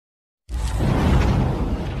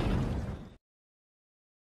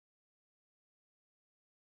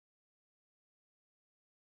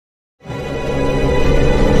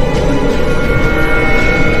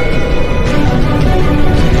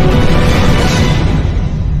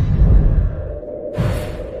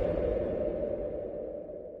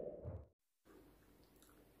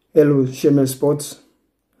Hello, SHAMEL Sports,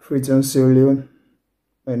 Freetown, Sierra Leone.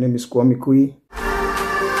 My name is Kwame Quee.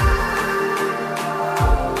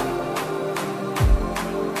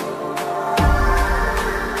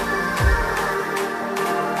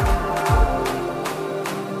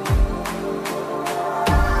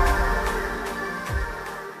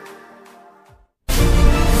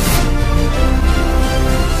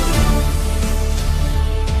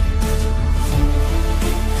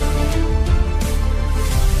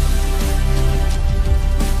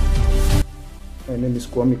 My name is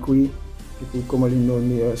Kwame Quee. People commonly know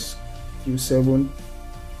me as Q7.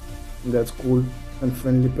 That's cool and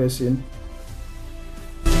friendly person.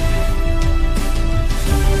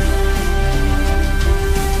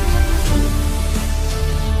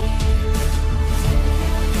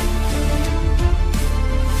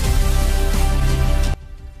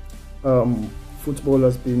 Football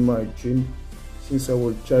has been my dream since I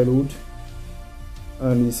was childhood,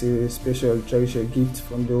 and it's a special cherished gift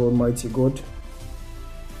from the Almighty God.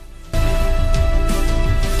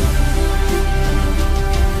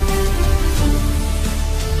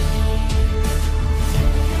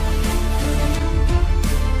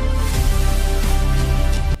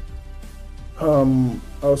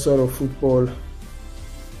 Outside of football,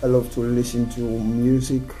 I love to listen to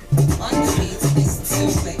music.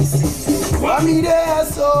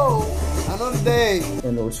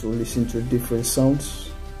 And also listen to different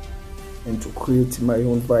sounds and to create my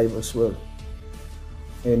own vibe as well.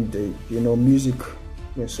 And you know, music,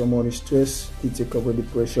 when someone is stressed, it takes away the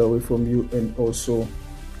pressure away from you, and also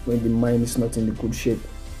when the mind is not in the good shape.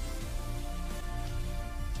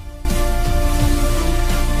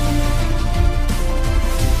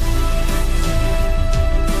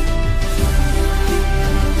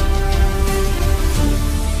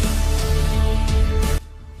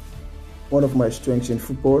 One of my strengths in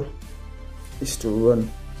football is to run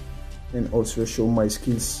and also show my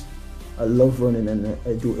skills. I love running, and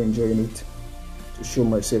I do enjoy it to show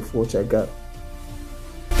myself what I got.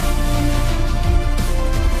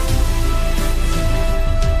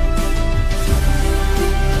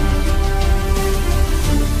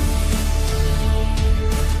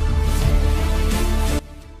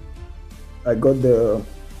 I got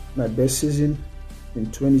my best season in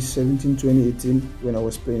 2017-2018 when I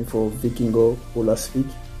was playing for Vikingo Olasvik,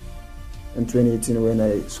 and 2018 when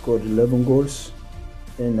I scored 11 goals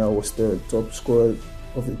and I was the top scorer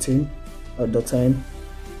of the team at that time.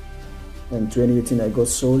 And 2018 I got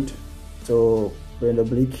sold to Brenda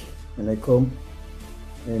Blick, and I come,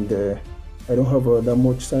 and I don't have that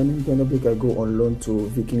much time in Brenda Blick. I go on loan to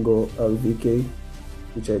Vikingo LVK,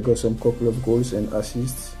 which I got some couple of goals and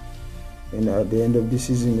assists, and at the end of the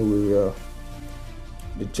season we were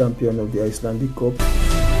the champion of the Icelandic Cup.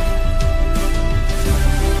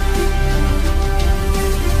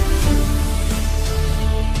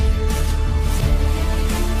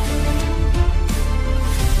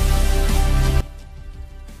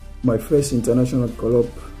 My first international call-up,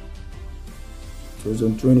 it was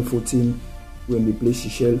in 2014 when we played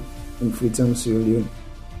Seychelles in Freetown, Sierra Leone.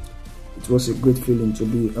 It was a great feeling to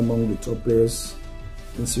be among the top players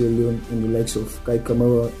in Sierra Leone, and the likes of Kai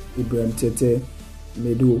Kamara, Ibrahim Tete,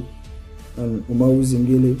 Medu, and Umaru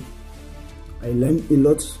Zingile. I learned a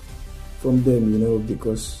lot from them, you know,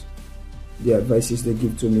 because the advices they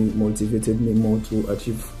give to me motivated me more to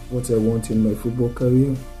achieve what I want in my football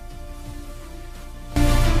career.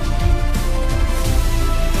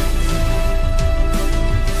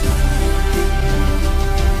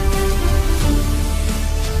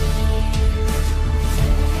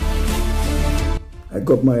 I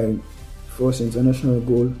got my first international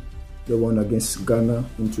goal, the one against Ghana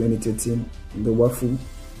in 2013 in the WAFU,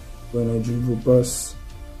 when I dribbled past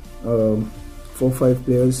 4-5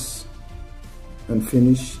 players and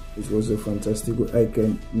finished. It was a fantastic goal. I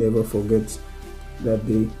can never forget that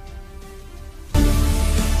day.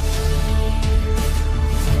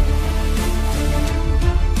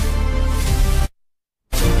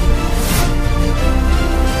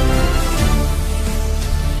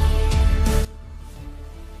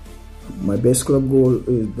 My best club goal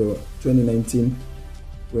is the 2019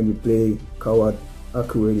 when we play Coward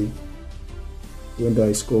Akureyri, when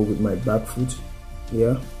I score with my back foot.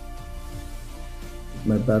 Yeah, with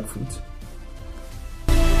my back foot.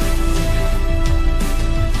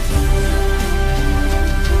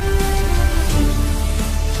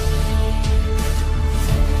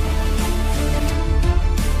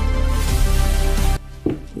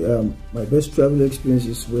 Yeah, my best travel experience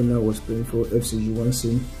is when I was playing for FCG1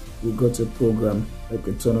 Sim. We got a program, like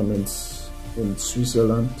a tournament in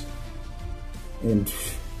Switzerland, and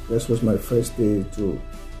this was my first day to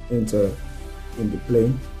enter in the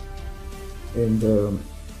plane. and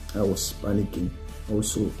I was panicking,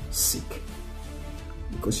 also sick,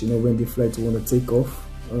 because you know when the flight want to take off,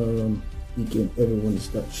 everyone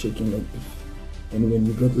start shaking like this. And when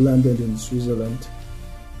we got landed in Switzerland,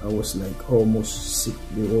 I was like almost sick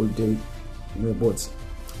the whole day, you know. But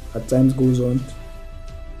as time goes on,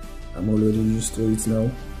 I'm already used to it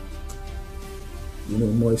now, you know,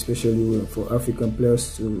 more especially for African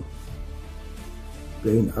players to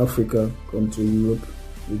play in Africa, come to Europe.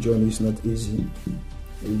 The journey is not easy.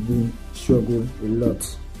 We've been struggling a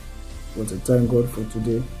lot, but I thank God for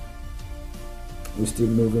today. We're still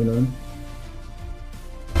moving on.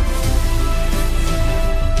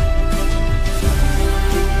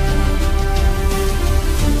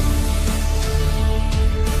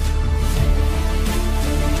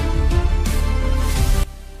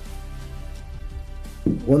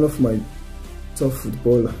 One of my tough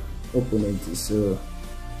football opponents is a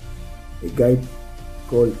guy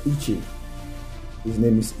called Iche. His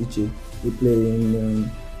name is Iche. He played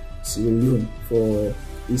in Leone for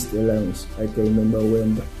East Alliance. I can remember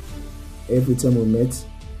when every time we met,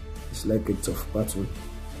 it's like a tough battle,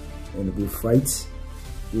 and we fight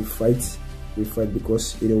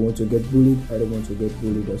because he don't want to get bullied. I don't want to get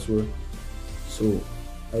bullied as well. So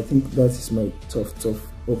I think that is my tough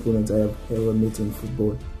opponent I have ever met in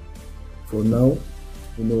football. For now,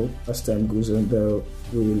 you know, as time goes on,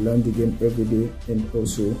 we will learn the game every day and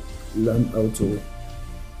also learn how to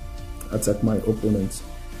attack my opponent.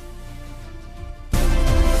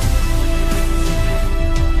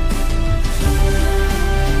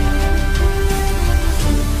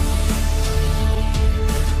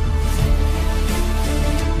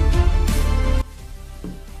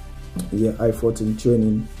 Yeah, I fought in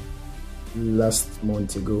training last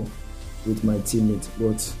month ago with my teammate,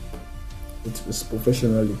 but it was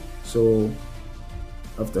professionally. So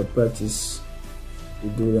after practice, we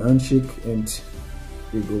do the handshake and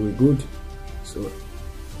we're good. So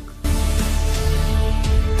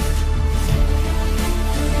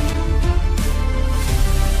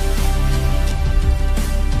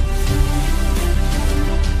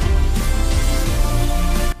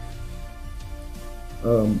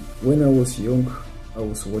when I was young, I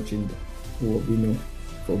was watching WOBAY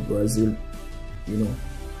for Brazil, you know,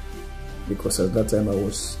 because at that time I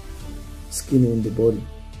was skinny in the body,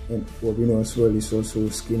 and WOBAY as well is also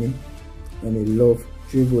skinny, and he loved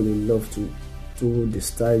dribble, he loved to do the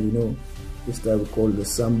style, you know, the style we call the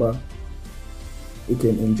samba. He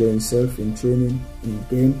can enjoy himself in training, in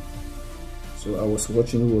game. So I was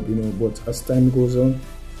watching WOBAY, but as time goes on,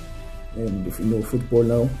 and if you know football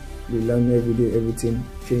now, we learn every day, everything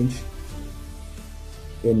change,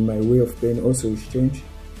 and my way of playing also is changed.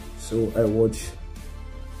 So I watch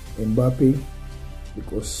Mbappe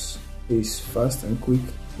because he's fast and quick.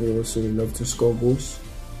 They also love to score goals,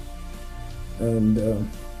 and